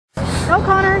Go,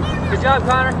 Connor. Good job,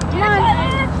 Connor. Come on.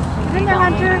 Get in there,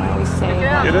 Hunter.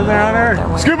 Get in there,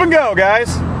 Hunter. Scoop and go, guys.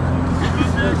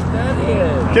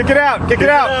 Kick it out. Kick it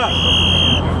out.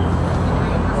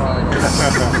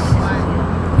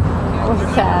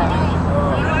 What's that?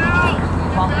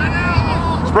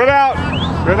 Spread out.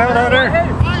 Spread out, Hunter. Hey,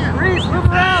 Reese, move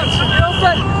around. Get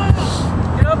open.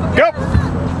 Get open. Go.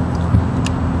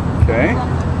 Okay.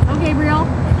 Go, Gabriel.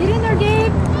 Get in there,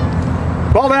 Gabe.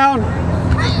 Ball down.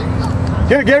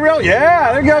 Get it, Gabriel.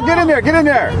 Yeah, there you go. Get in there. Get in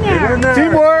there. Get in there.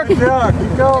 Teamwork. Yeah,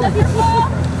 keep going.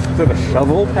 Is that a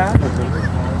shovel pass?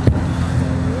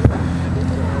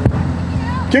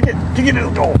 Kick it. Kick it to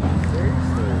the goal.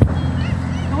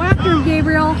 Go after him,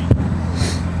 Gabriel.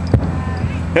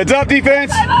 Heads up,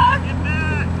 defense.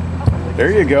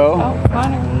 There you go. Oh,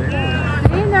 Connor.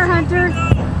 Get in there, Hunter.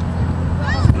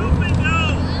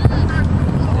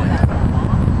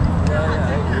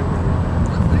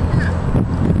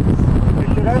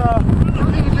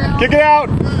 Kick it out.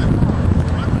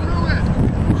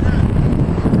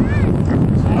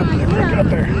 Get up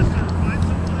there.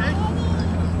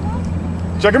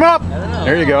 Check him up.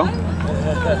 There you go.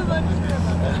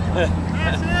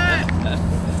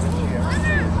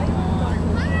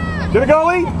 Get a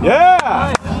goalie.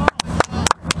 Yeah.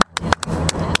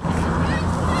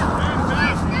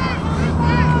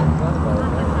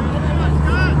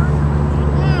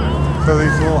 So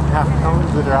these little half cones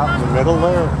that are out in the middle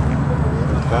there.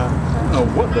 I don't know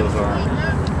what those are.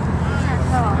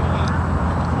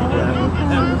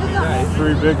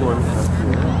 Three big ones.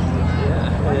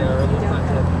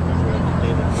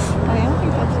 I don't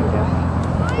think that's you.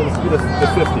 This will be the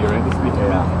 50, right? This will be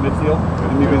midfield.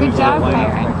 Good job,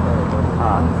 Cairan.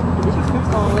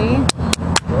 Goalie.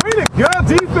 Way to go,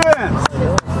 defense!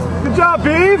 Good job,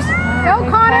 Beeves! Go,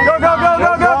 Connor. Go, go, go,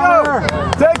 go, go, go!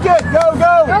 Take it! Go,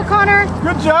 go! Go, Connor.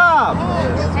 Good job!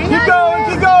 Hang Keep on going,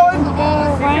 here. keep going!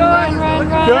 Run.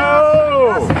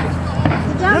 Go!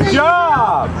 Good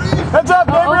job! Heads up,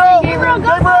 Gabriel! Gabriel,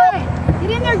 go for it.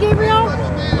 Get in there, Gabriel.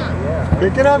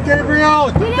 Pick it up,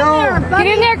 Gabriel. Get in there, buddy.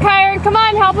 Get in there, Cairan. Come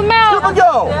on, help him Scoop out. and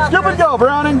go! Scoop and go,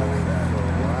 Browning!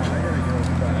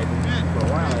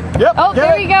 Yep, Oh, get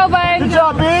there it. you go, bud. Good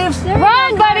job, Beeves! There you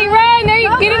Run, go, buddy, run. There you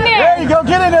Go, get in bud. there. There you go,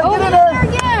 get in there, get in Get in there! there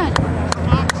again.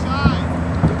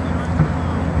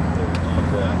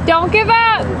 Don't give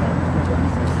up.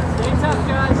 Stay tough,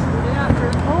 guys. Get after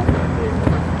it.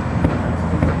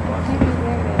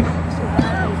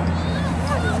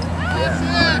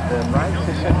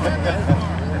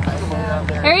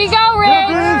 There you go,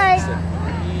 Ray.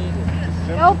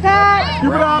 Go, Pat.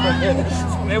 Scoop it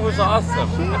up! It was awesome.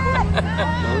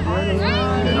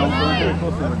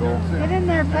 Get in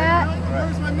there, Pat.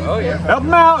 Oh, yeah. Help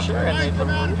him out! Sure, and they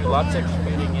do lots of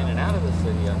commuting in and out of the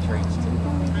city on trains, too.